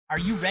Are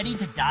you ready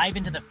to dive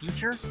into the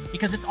future?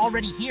 Because it's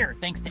already here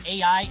thanks to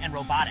AI and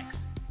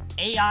robotics.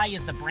 AI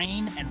is the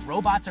brain and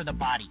robots are the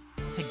body.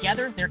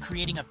 Together, they're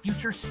creating a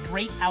future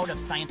straight out of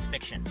science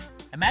fiction.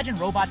 Imagine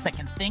robots that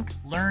can think,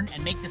 learn,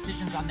 and make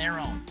decisions on their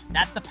own.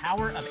 That's the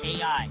power of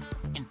AI.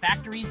 In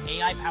factories,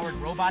 AI-powered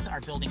robots are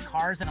building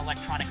cars and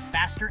electronics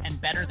faster and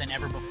better than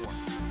ever before.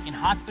 In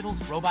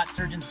hospitals, robot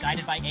surgeons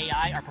guided by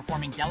AI are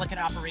performing delicate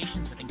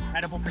operations with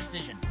incredible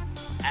precision.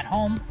 At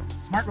home,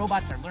 smart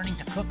robots are learning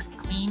to cook,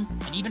 clean,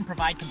 and even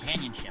provide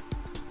companionship.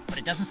 But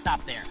it doesn't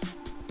stop there.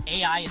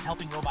 AI is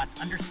helping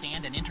robots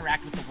understand and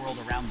interact with the world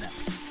around them.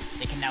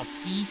 They can now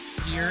see,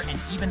 hear, and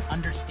even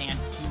understand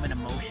human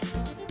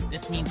emotions.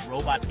 This means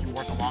robots can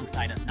work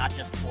alongside us, not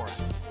just for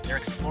us. They're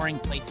exploring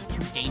places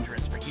too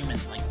dangerous for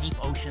humans, like deep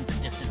oceans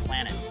and distant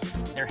planets.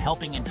 They're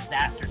helping in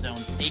disaster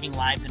zones, saving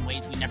lives in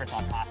ways we never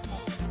thought possible.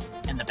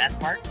 And the best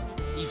part?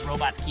 These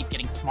robots keep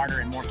getting smarter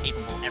and more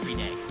capable every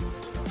day.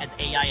 As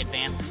AI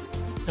advances,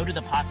 so do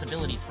the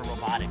possibilities for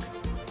robotics.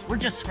 We're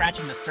just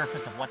scratching the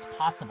surface of what's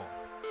possible.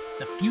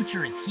 The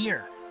future is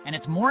here, and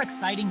it's more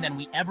exciting than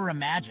we ever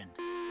imagined.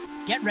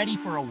 Get ready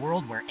for a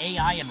world where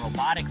AI and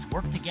robotics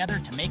work together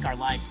to make our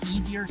lives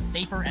easier,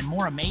 safer, and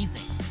more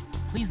amazing.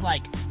 Please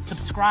like,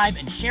 subscribe,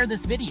 and share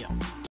this video.